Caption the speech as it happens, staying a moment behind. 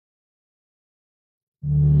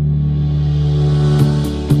Lord,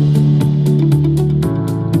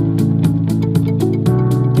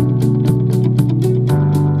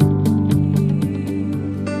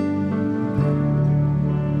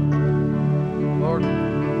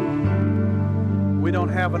 we don't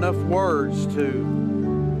have enough words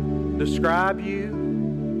to describe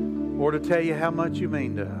you or to tell you how much you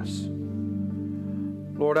mean to us.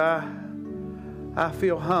 Lord, I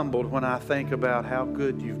feel humbled when I think about how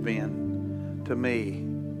good you've been to me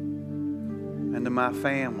and to my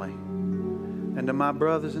family and to my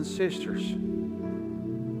brothers and sisters.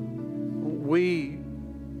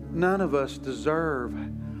 None of us deserve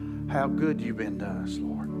how good you've been to us,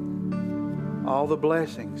 Lord. All the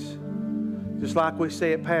blessings. Just like we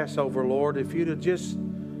say at Passover, Lord, if you'd have just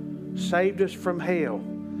saved us from hell,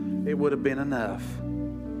 it would have been enough.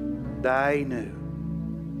 Dainu.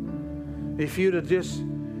 If you'd have just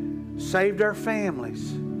saved our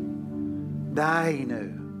families,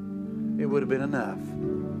 Dainu, it would have been enough.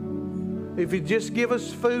 If you'd just give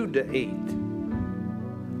us food to eat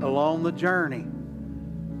along the journey,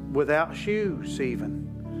 without shoes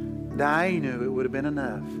even, Dainu, it would have been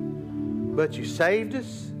enough. But you saved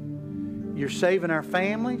us. You're saving our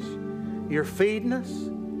families. You're feeding us.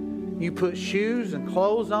 You put shoes and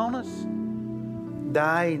clothes on us.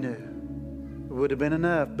 Dainu. It would have been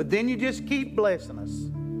enough. But then you just keep blessing us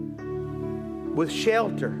with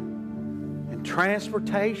shelter and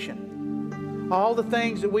transportation. All the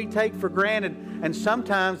things that we take for granted. And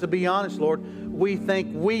sometimes, to be honest, Lord, we think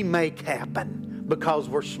we make happen because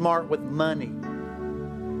we're smart with money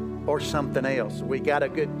or something else. We got a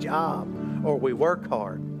good job or we work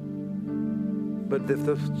hard. But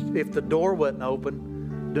if the door wasn't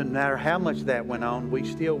open, doesn't matter how much that went on, we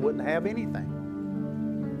still wouldn't have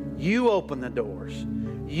anything. You open the doors.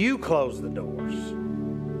 You close the doors.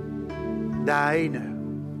 Dainu.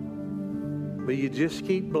 But you just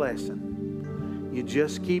keep blessing. You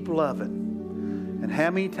just keep loving. And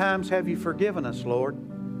how many times have you forgiven us, Lord?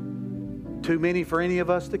 Too many for any of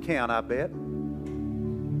us to count, I bet.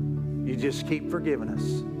 You just keep forgiving us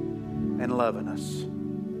and loving us.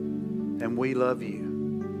 And we love you.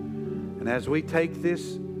 And as we take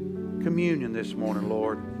this communion this morning,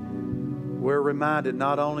 Lord, we're reminded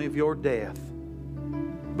not only of your death,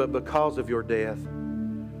 but because of your death,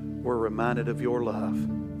 we're reminded of your love.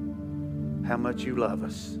 How much you love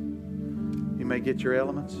us. You may get your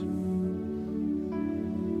elements.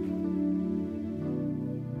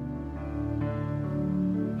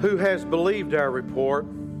 Who has believed our report,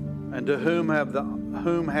 and to whom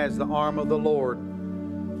has the arm of the Lord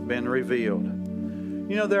been revealed?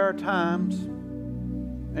 You know, there are times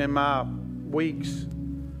in my weeks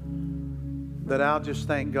that I'll just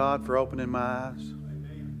thank God for opening my eyes.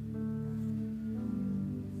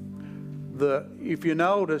 If you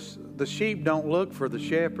notice, the sheep don't look for the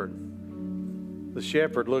shepherd. The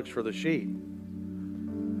shepherd looks for the sheep.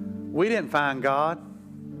 We didn't find God.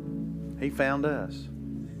 He found us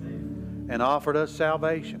and offered us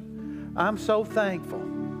salvation. I'm so thankful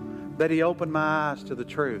that He opened my eyes to the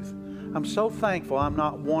truth. I'm so thankful I'm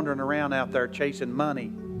not wandering around out there chasing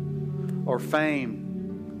money or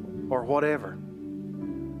fame or whatever.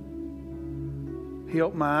 He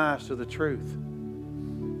opened my eyes to the truth.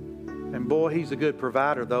 And boy, He's a good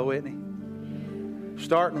provider though, isn't He?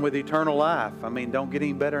 Starting with eternal life. I mean, don't get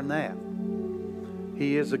any better than that.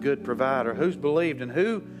 He is a good provider. Who's believed, and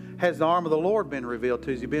who has the arm of the Lord been revealed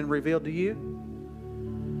to? Has He been revealed to you?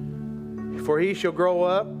 For He shall grow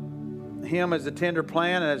up, Him as a tender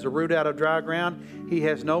plant and as a root out of dry ground. He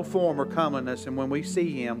has no form or comeliness, and when we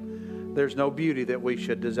see Him, there's no beauty that we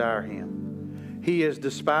should desire Him. He is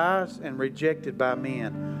despised and rejected by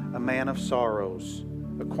men, a man of sorrows,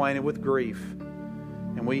 acquainted with grief,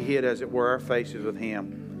 and we hid, as it were, our faces with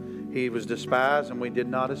Him. He was despised, and we did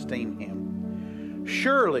not esteem Him.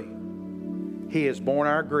 Surely He has borne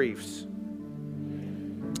our griefs,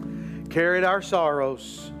 carried our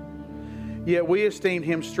sorrows, yet we esteemed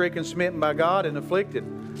Him stricken, smitten by God, and afflicted.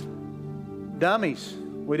 Dummies.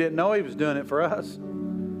 We didn't know He was doing it for us.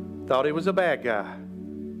 Thought He was a bad guy.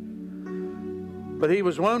 But He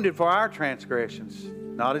was wounded for our transgressions,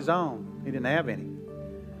 not His own. He didn't have any.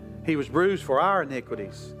 He was bruised for our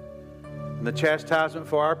iniquities, and the chastisement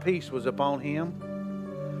for our peace was upon Him.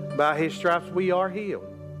 By His stripes we are healed.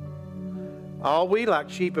 All we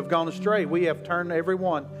like sheep have gone astray. We have turned every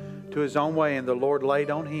one to his own way, and the Lord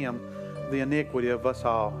laid on Him the iniquity of us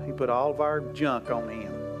all. He put all of our junk on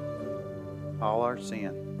Him, all our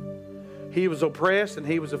sin. He was oppressed and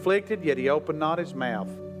He was afflicted, yet He opened not His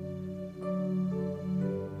mouth.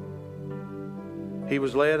 He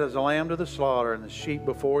was led as a lamb to the slaughter, and the sheep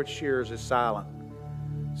before its shearers is silent.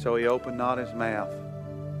 So He opened not His mouth.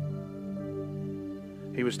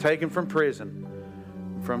 He was taken from prison,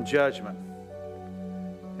 from judgment.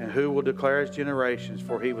 And who will declare his generations?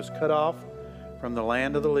 For he was cut off from the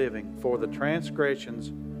land of the living. For the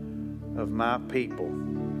transgressions of my people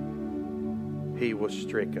he was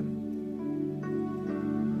stricken.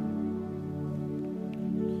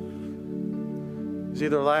 It's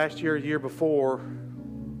either last year or the year before,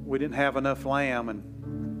 we didn't have enough lamb, and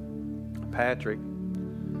Patrick,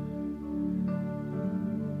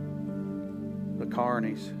 the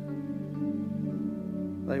Carneys,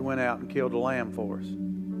 they went out and killed a lamb for us.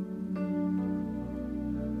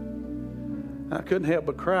 I couldn't help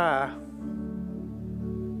but cry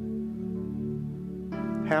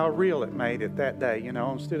how real it made it that day,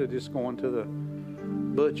 instead of just going to the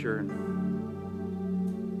butcher and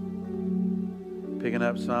picking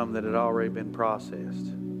up some that had already been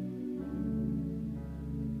processed.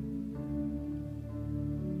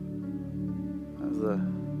 I was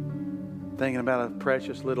thinking about a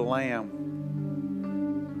precious little lamb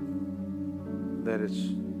that its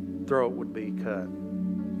throat would be cut.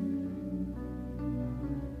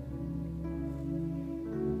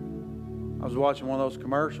 I was watching one of those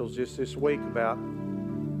commercials just this week about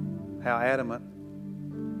how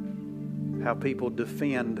people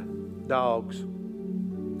defend dogs,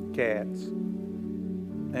 cats,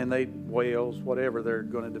 and whales, whatever they're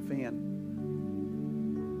going to defend.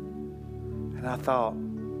 And I thought,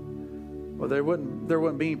 well, there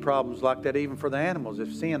wouldn't be any problems like that even for the animals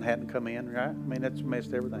if sin hadn't come in, right? I mean, that's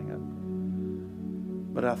messed everything up.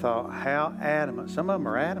 But I thought, how adamant, some of them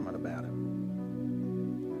are adamant about it.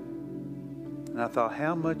 And I thought,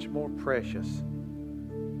 how much more precious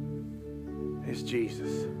is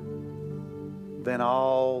Jesus than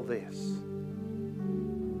all this?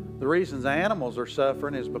 The reasons animals are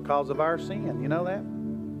suffering is because of our sin. You know that?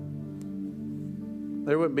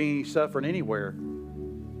 There wouldn't be any suffering anywhere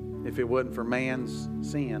if it wasn't for man's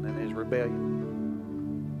sin and his rebellion.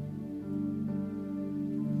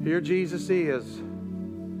 Here Jesus is.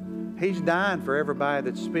 He's dying for everybody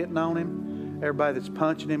that's spitting on him, everybody that's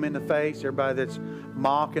punching him in the face, everybody that's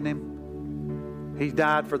mocking him. He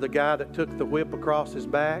died for the guy that took the whip across his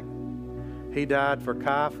back. He died for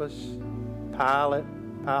Caiaphas,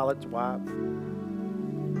 Pilate's wife.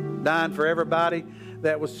 Dying for everybody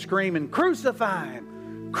that was screaming, "Crucify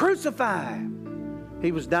him! Crucify him!"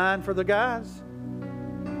 He was dying for the guys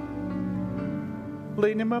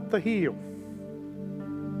leading him up the hill.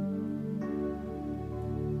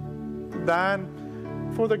 Dying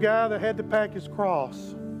for the guy that had to pack his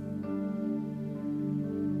cross.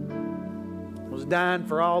 Was dying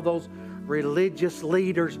for all those religious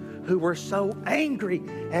leaders who were so angry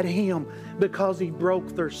at him because he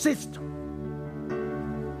broke their system.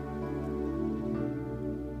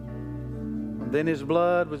 And then his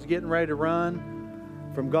blood was getting ready to run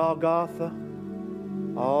from Golgotha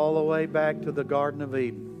all the way back to the Garden of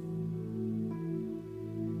Eden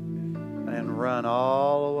and run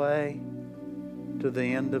all the way to the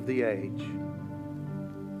end of the age.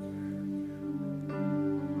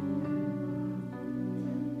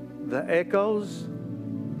 The echoes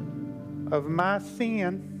of my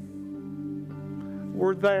sin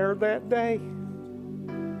were there that day.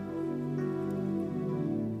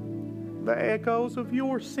 The echoes of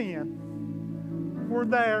your sin were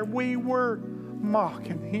there. We were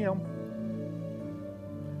mocking him.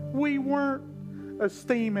 We weren't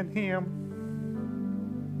esteeming him.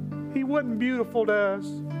 He wasn't beautiful to us.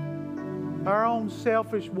 Our own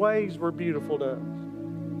selfish ways were beautiful to us.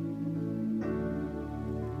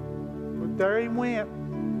 But there he went,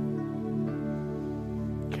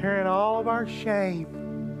 carrying all of our shame.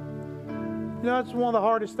 That's one of the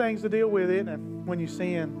hardest things to deal with, isn't it, when you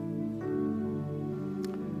sin?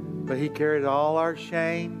 But he carried all our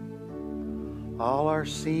shame, all our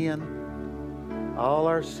sin, all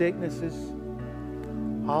our sicknesses,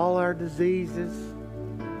 all our diseases.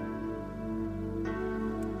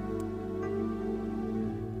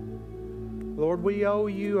 Lord, we owe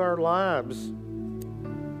you our lives,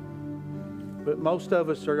 but most of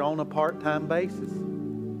us are on a part-time basis.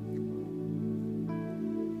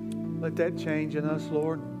 Let that change in us,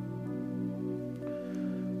 Lord.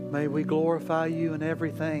 May we glorify you in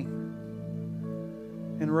everything,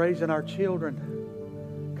 in raising our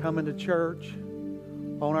children, coming to church,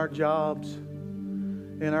 on our jobs,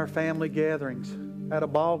 in our family gatherings, at a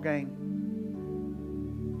ball game,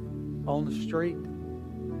 on the street,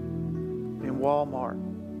 in Walmart.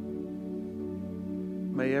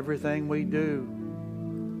 May everything we do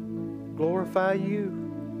glorify you.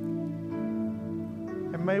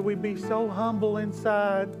 And may we be so humble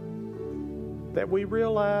inside that we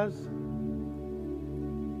realize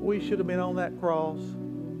we should have been on that cross.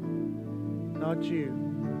 not you.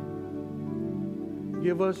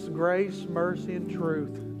 Give us grace, mercy, and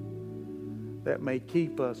truth that may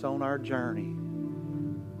keep us on our journey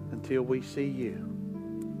until we see you.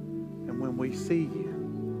 And when we see you,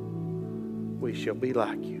 we shall be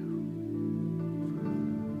like you.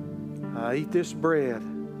 I eat this bread,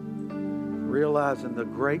 realizing the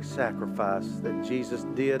great sacrifice that Jesus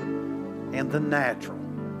did in the natural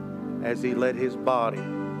as He let His body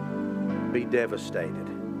be devastated.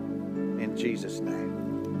 In Jesus' name.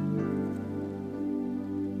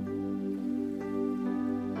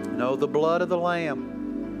 Know the blood of the Lamb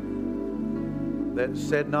that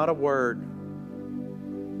said not a word,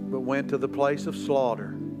 but went to the place of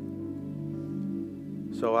slaughter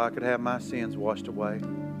so I could have my sins washed away,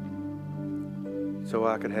 so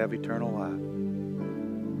I could have eternal life.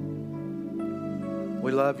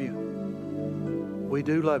 We love you. We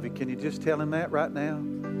do love you. Can you just tell Him that right now?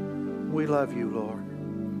 We love you, Lord.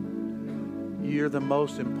 You're the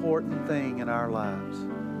most important thing in our lives.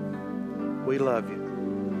 We love you.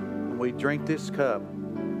 And we drink this cup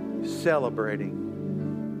celebrating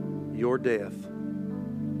your death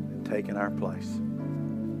and taking our place.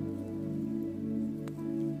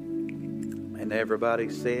 And everybody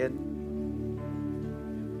said,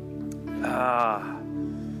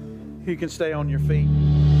 you can stay on your feet.